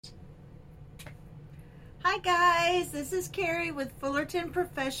Hi guys, this is Carrie with Fullerton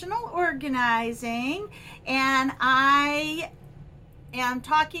Professional Organizing, and I am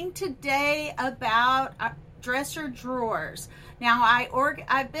talking today about dresser drawers. Now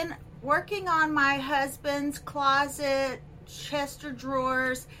I've been working on my husband's closet, chest of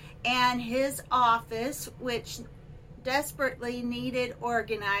drawers, and his office, which desperately needed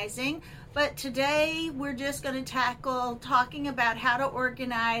organizing. But today we're just going to tackle talking about how to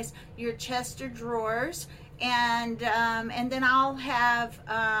organize your chest of drawers, and then I'll have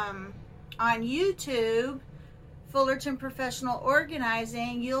on YouTube, Fullerton Professional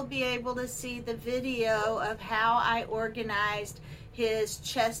Organizing, you'll be able to see the video of how I organized his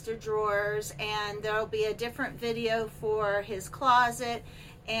chest of drawers, and there'll be a different video for his closet.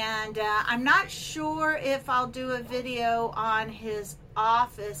 And I'm not sure if I'll do a video on his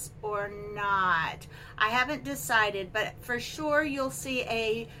office or not. I haven't decided, but for sure you'll see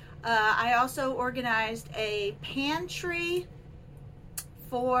I also organized a pantry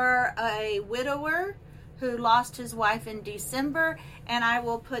for a widower who lost his wife in December, and I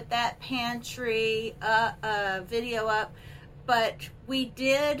will put that pantry video up. But we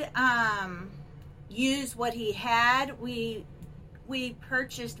did use what he had. We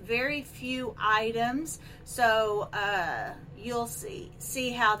purchased very few items, so you'll see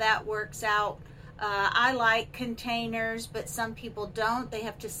how that works out. I like containers, but some people don't. They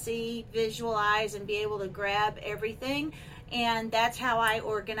have to see, visualize, and be able to grab everything, and that's how I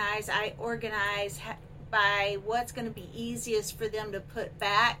organize. I organize by what's going to be easiest for them to put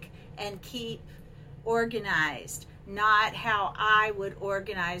back and keep organized, not how I would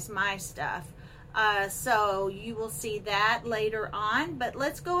organize my stuff. So you will see that later on, but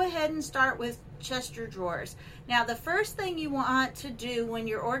let's go ahead and start with chest of drawers. Now, the first thing you want to do when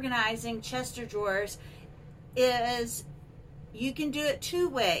you're organizing chest of drawers is you can do it two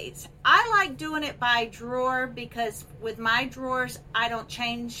ways. I like doing it by drawer because with my drawers, I don't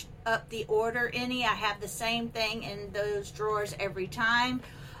change up the order any. I have the same thing in those drawers every time,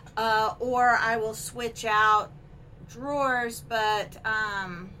 or I will switch out drawers, but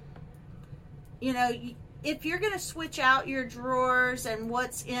you know, if you're going to switch out your drawers and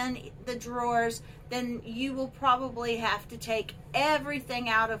what's in the drawers, then you will probably have to take everything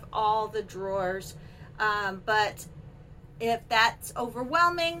out of all the drawers. But if that's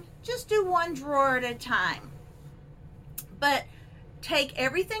overwhelming, just do one drawer at a time. But take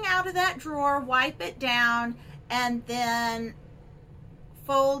everything out of that drawer, wipe it down, and then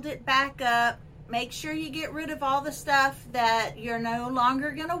fold it back up. Make sure you get rid of all the stuff that you're no longer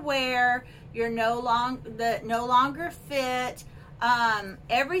going to wear, that no longer fit.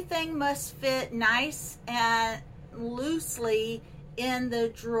 Everything must fit nice and loosely in the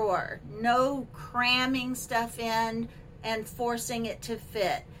drawer. No cramming stuff in and forcing it to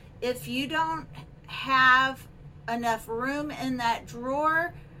fit. If you don't have enough room in that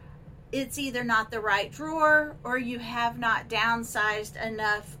drawer, it's either not the right drawer or you have not downsized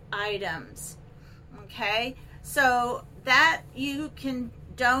enough items. Okay, so that you can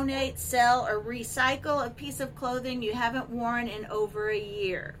donate, sell, or recycle a piece of clothing you haven't worn in over a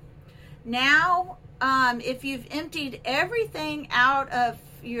year. Now, if you've emptied everything out of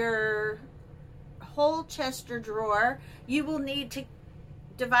your whole chest or drawer, you will need to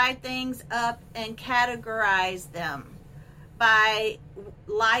divide things up and categorize them by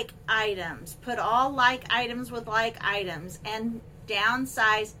like items. Put all like items with like items and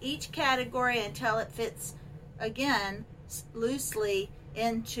downsize each category until it fits, again, loosely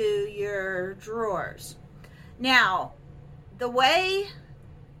into your drawers. Now, the way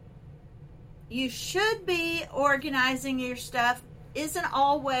you should be organizing your stuff isn't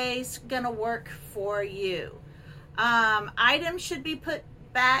always going to work for you. Items should be put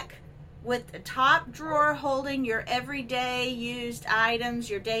back with the top drawer holding your everyday used items,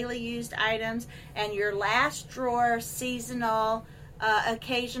 your daily used items, and your last drawer seasonal,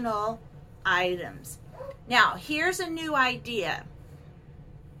 occasional items. Now, here's a new idea.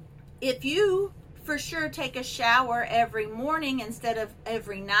 If you for sure take a shower every morning instead of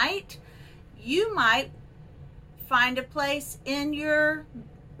every night, you might find a place in your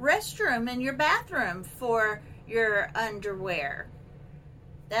restroom, in your bathroom, for your underwear.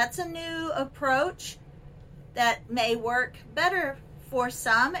 That's a new approach that may work better for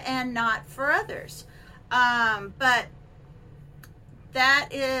some and not for others. But that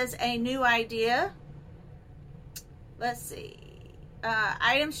is a new idea. Let's see.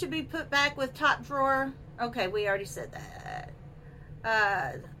 Items should be put back with top drawer. Okay, we already said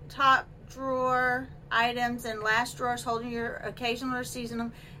that. Top drawer items in last drawers, holding your occasional or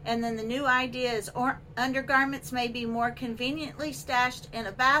seasonal. And then the new idea is undergarments may be more conveniently stashed in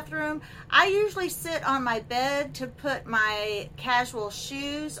a bathroom. I usually sit on my bed to put my casual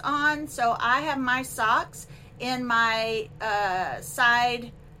shoes on, so I have my socks in my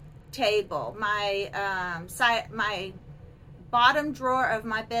side table, my my bottom drawer of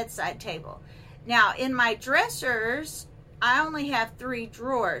my bedside table. Now, in my dressers, I only have 3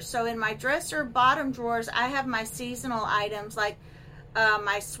 drawers. So in my dresser bottom drawers, I have my seasonal items like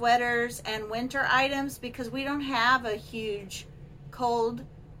my sweaters and winter items, because we don't have a huge cold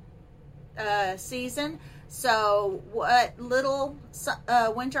season. So what little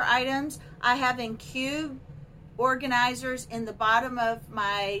winter items I have in cube organizers in the bottom of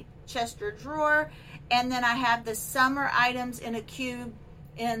my Chester drawer, and then I have the summer items in a cube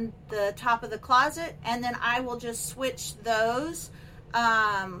in the top of the closet, and then I will just switch those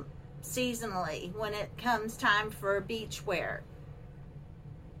seasonally when it comes time for beach wear.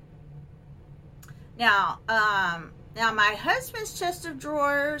 Now my husband's chest of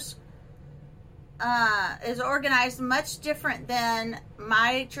drawers is organized much different than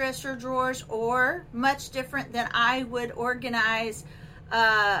my dresser drawers, or much different than I would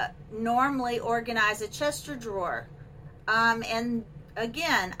normally organize a Chester drawer. And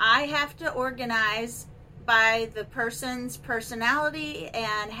again, I have to organize by the person's personality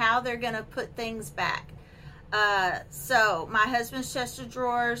and how they're going to put things back. So my husband's chest of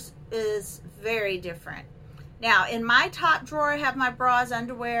drawers is very different. Now, in my top drawer, I have my bras,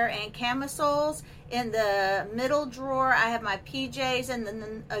 underwear, and camisoles. In the middle drawer, I have my PJs, and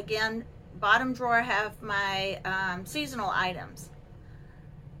then again, bottom drawer, I have my seasonal items.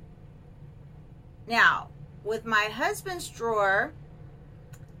 Now, with my husband's drawer,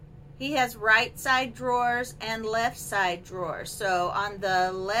 he has right side drawers and left side drawers. So on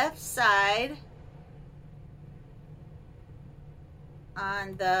the left side,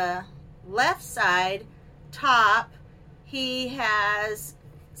 top, he has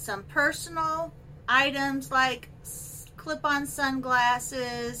some personal items like clip-on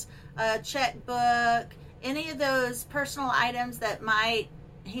sunglasses, a checkbook, any of those personal items that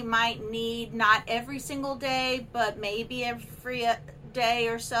he might need, not every single day, but maybe every day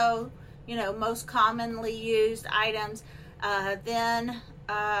or so, most commonly used items. Then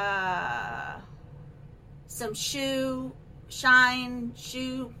some shoe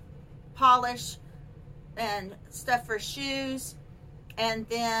polish and stuff for shoes. And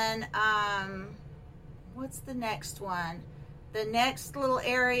then what's the next one? The next little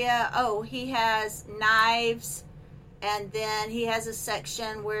area, he has knives, and then he has a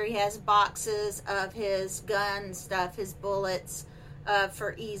section where he has boxes of his gun stuff, his bullets,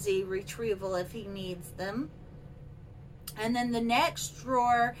 for easy retrieval if he needs them. And then the next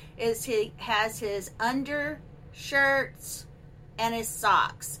drawer he has his undershirts and his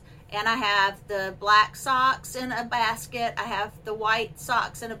socks. And I have the black socks in a basket. I have the white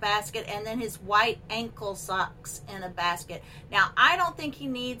socks in a basket, and then his white ankle socks in a basket. Now, I don't think he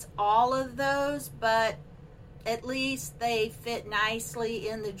needs all of those, but at least they fit nicely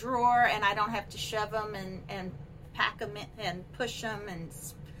in the drawer, and I don't have to shove them and pack them in and push them and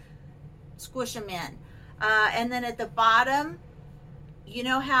squish them in. And then at the bottom, you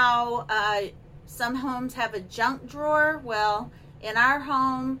know how some homes have a junk drawer? Well, in our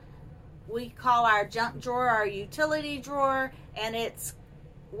home, we call our junk drawer our utility drawer, and it's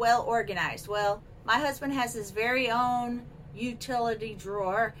well organized. Well, my husband has his very own utility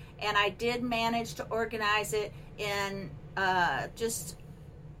drawer, and I did manage to organize it in just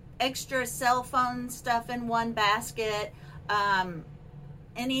extra cell phone stuff in one basket,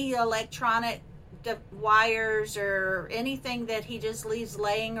 any electronic wires or anything that he just leaves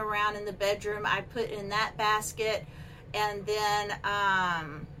laying around in the bedroom, I put in that basket. And then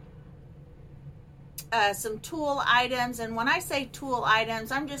some tool items. And when I say tool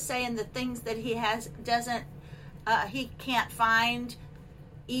items, I'm just saying the things that he can't find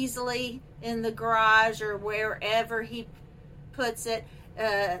easily in the garage or wherever he puts it.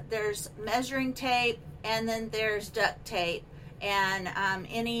 There's measuring tape, and then there's duct tape, and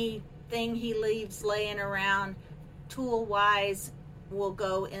anything he leaves laying around tool wise will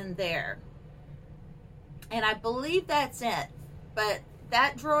go in there. And I believe that's it. But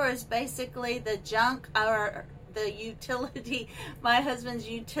that drawer is basically the junk, or the utility, my husband's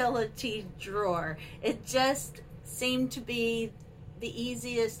utility drawer. It just seemed to be the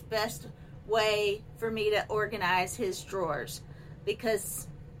easiest, best way for me to organize his drawers, because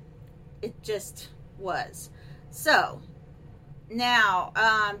it just was. So now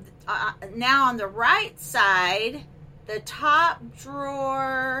on the right side, the top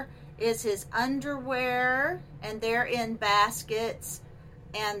drawer is his underwear, and they're in baskets.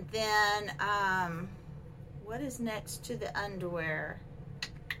 And then, what is next to the underwear?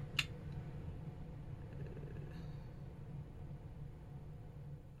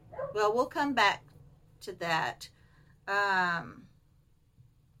 Well, we'll come back to that. Let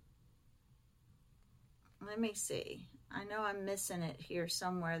me see. I know I'm missing it here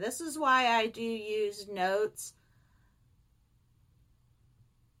somewhere. This is why I do use notes.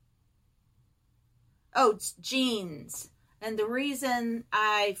 Oh, it's jeans. And the reason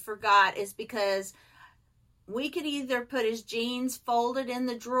I forgot is because we could either put his jeans folded in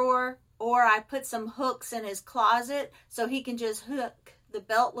the drawer, or I put some hooks in his closet so he can just hook the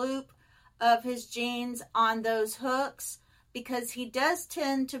belt loop of his jeans on those hooks, because he does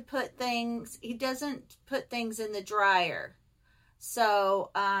tend to put things, he doesn't put things in the dryer.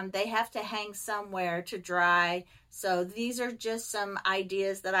 So they have to hang somewhere to dry. So these are just some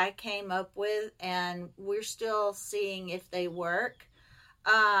ideas that I came up with, and we're still seeing if they work.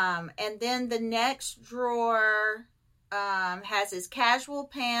 And then the next drawer has his casual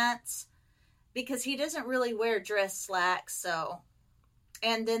pants, because he doesn't really wear dress slacks. So,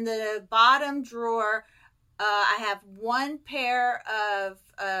 and then the bottom drawer, I have one pair of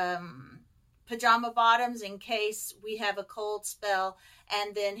pajama bottoms in case we have a cold spell,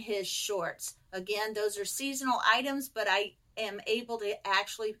 and then his shorts. Again, those are seasonal items, but I am able to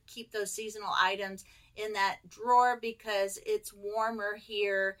actually keep those seasonal items in that drawer because it's warmer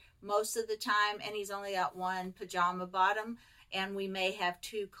here most of the time, and he's only got one pajama bottom, and we may have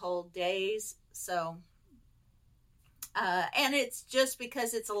 2 cold days. So and it's just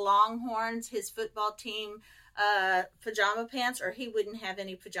because it's a Longhorns, his football team, pajama pants, or he wouldn't have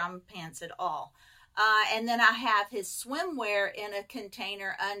any pajama pants at all. And then I have his swimwear in a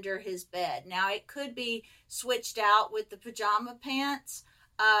container under his bed. Now, it could be switched out with the pajama pants,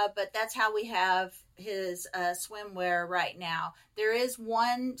 but that's how we have his swimwear right now. There is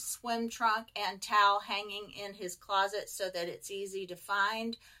one swim trunk and towel hanging in his closet so that it's easy to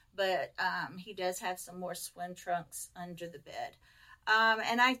find, but he does have some more swim trunks under the bed.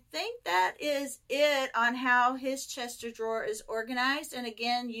 And I think that is it on how his Chester drawer is organized. And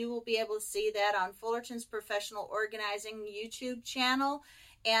again, you will be able to see that on Fullerton's Professional Organizing YouTube channel.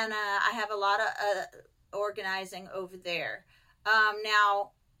 And I have a lot of organizing over there.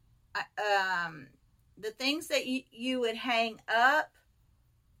 Now, the things that you would hang up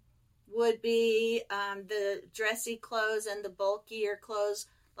would be the dressy clothes and the bulkier clothes,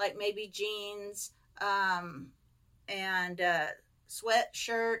 like maybe jeans and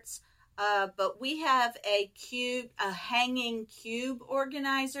sweatshirts. But we have a hanging cube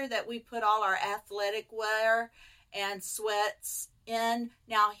organizer that we put all our athletic wear and sweats in.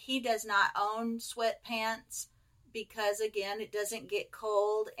 Now, he does not own sweatpants because, again, it doesn't get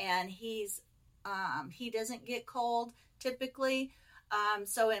cold, and he doesn't get cold typically.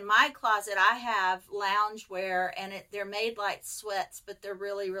 So in my closet, I have loungewear, and they're made like sweats, but they're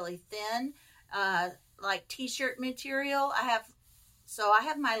really, really thin, like t-shirt material. I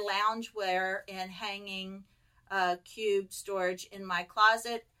have my loungewear in hanging cube storage in my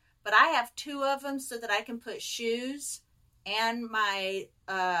closet, but I have 2 of them so that I can put shoes and my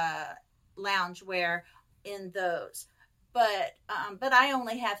loungewear in those. But I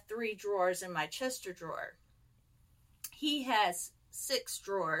only have 3 drawers in my Chester drawer. He has 6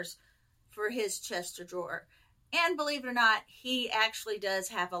 drawers for his Chester drawer. And believe it or not, he actually does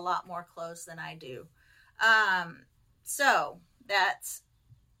have a lot more clothes than I do. So that's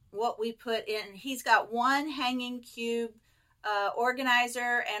what we put in. He's got one hanging cube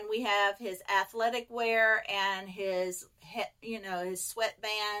organizer, and we have his athletic wear and his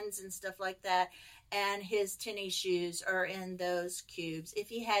sweatbands and stuff like that. And his tennis shoes are in those cubes. If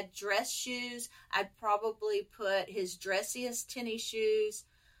he had dress shoes, I'd probably put his dressiest tennis shoes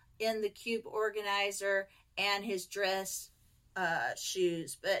in the cube organizer and his dress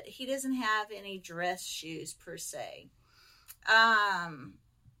shoes. But he doesn't have any dress shoes per se.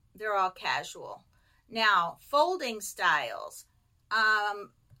 They're all casual. Now, folding styles.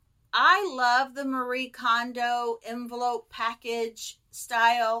 I love the Marie Kondo envelope package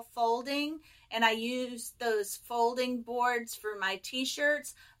style folding, and I use those folding boards for my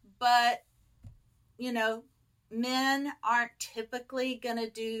t-shirts, but men aren't typically going to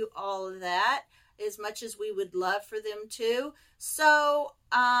do all of that as much as we would love for them to. So,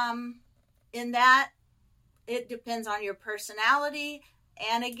 in that, it depends on your personality,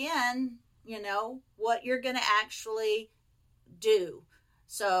 and again, what you're going to actually do.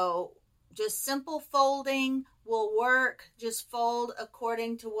 So just simple folding will work. Just fold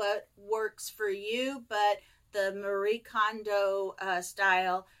according to what works for you. But the Marie Kondo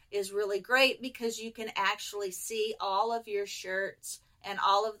style is really great because you can actually see all of your shirts and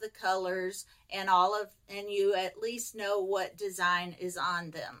all of the colors and you at least know what design is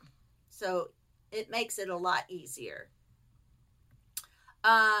on them. So it makes it a lot easier.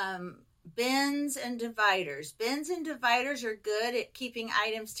 Bins and dividers. Bins and dividers are good at keeping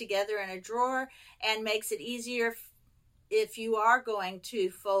items together in a drawer and makes it easier if you are going to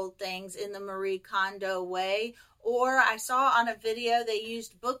fold things in the Marie Kondo way. Or I saw on a video they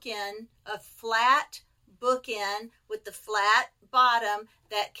used a flat bookend with the flat bottom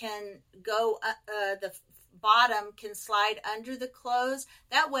that can go, the bottom can slide under the clothes.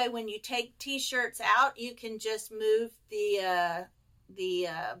 That way when you take t-shirts out, you can just move the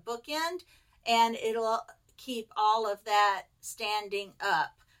bookend and it'll keep all of that standing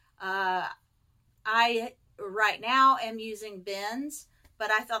up. I right now am using bins,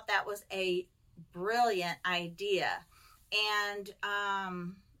 but I thought that was a brilliant idea. And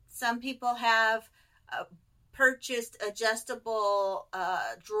some people have purchased adjustable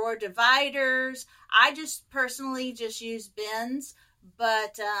drawer dividers. I just personally just use bins,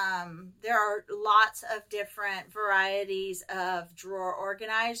 but there are lots of different varieties of drawer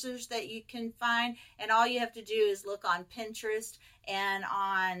organizers that you can find, and all you have to do is look on Pinterest and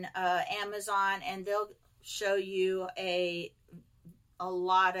on Amazon, and they'll show you a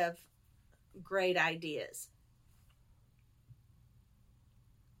lot of great ideas.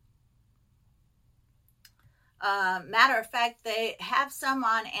 Matter of fact, they have some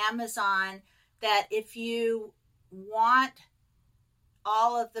on Amazon that if you want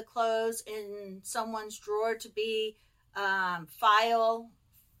all of the clothes in someone's drawer to be file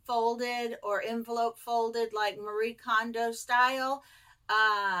folded or envelope folded like Marie Kondo style,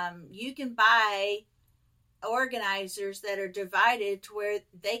 you can buy organizers that are divided to where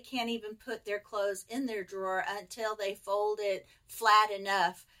they can't even put their clothes in their drawer until they fold it flat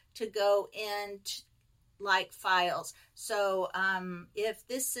enough to go in like files. So if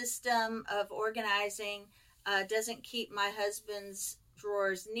this system of organizing doesn't keep my husband's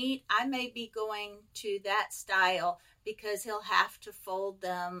drawers neat, I may be going to that style because he'll have to fold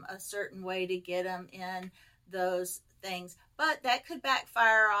them a certain way to get them in those things. But that could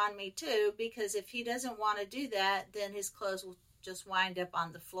backfire on me too, because if he doesn't want to do that, then his clothes will just wind up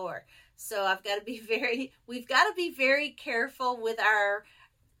on the floor. So we've got to be very careful with our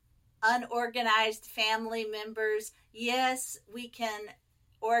unorganized family members. Yes, we can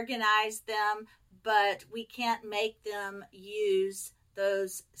organize them, but we can't make them use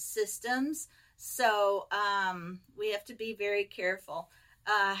those systems. So we have to be very careful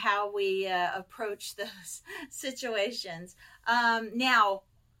how we approach those situations. Now,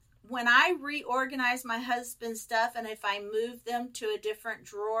 when I reorganize my husband's stuff, and if I move them to a different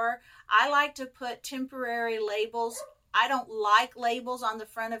drawer, I like to put temporary labels. I don't like labels on the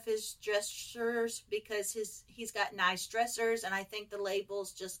front of his dressers because he's got nice dressers, and I think the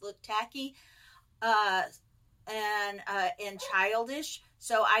labels just look tacky and childish.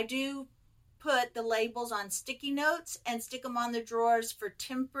 So I do put the labels on sticky notes and stick them on the drawers for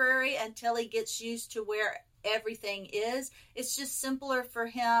temporary until he gets used to where everything is. It's just simpler for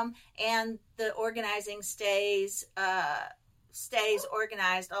him, and the organizing stays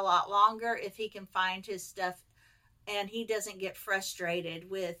organized a lot longer if he can find his stuff and he doesn't get frustrated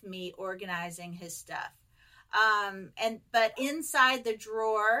with me organizing his stuff. But inside the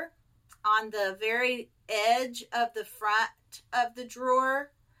drawer, on the very edge of the front of the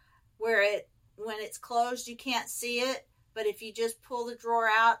drawer, when it's closed, you can't see it, but if you just pull the drawer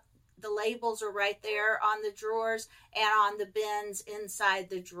out, the labels are right there on the drawers and on the bins inside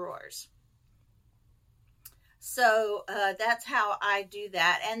the drawers. So that's how I do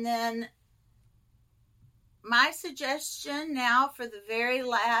that. And then my suggestion now for the very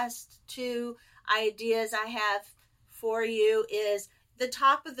last two ideas I have for you is the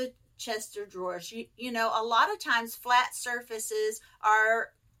top of the chest of drawers. You know, a lot of times flat surfaces are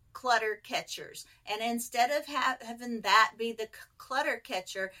clutter catchers, and instead of having that be the clutter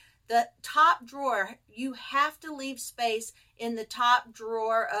catcher, the top drawer, you have to leave space in the top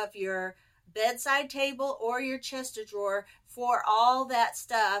drawer of your bedside table or your chest of drawer for all that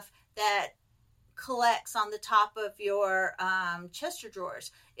stuff that collects on the top of your chest of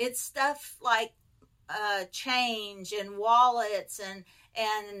drawers. It's stuff like change and wallets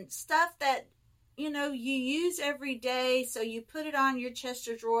and stuff that you use every day, so you put it on your chest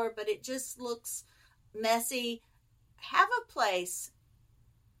of drawer, but it just looks messy. Have a place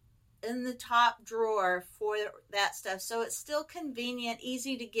in the top drawer for that stuff, so it's still convenient,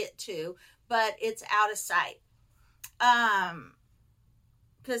 easy to get to, but it's out of sight.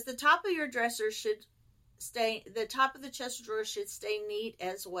 Because the top of your dresser should the top of the chest of drawers should stay neat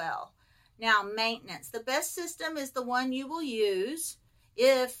as well. Now, maintenance. The best system is the one you will use.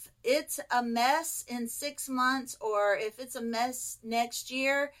 If it's a mess in 6 months, or if it's a mess next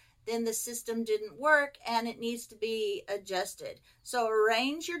year, then the system didn't work and it needs to be adjusted. So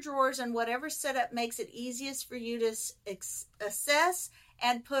arrange your drawers in whatever setup makes it easiest for you to assess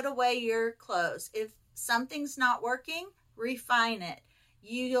and put away your clothes. If something's not working, refine it.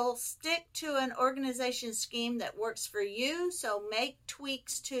 You'll stick to an organization scheme that works for you, so make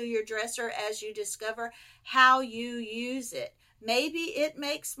tweaks to your dresser as you discover how you use it. Maybe it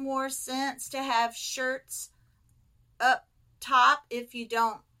makes more sense to have shirts up top if you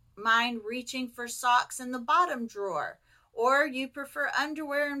don't mind reaching for socks in the bottom drawer, or you prefer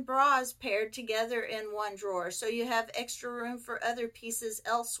underwear and bras paired together in one drawer so you have extra room for other pieces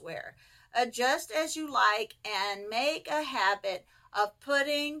elsewhere. Adjust as you like and make a habit of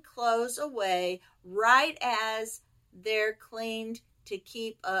putting clothes away right as they're cleaned to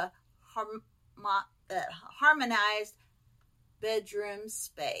keep a harmonized bedroom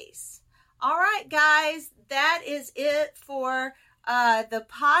space. All right, guys, that is it for the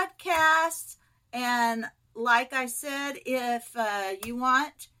podcast. And like I said, if you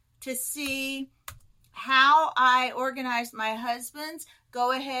want to see how I organize my husband's,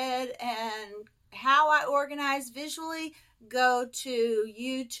 go ahead, and how I organize visually, go to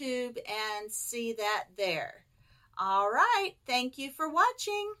YouTube and see that there. All right, thank you for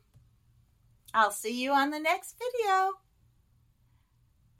watching. I'll see you on the next video.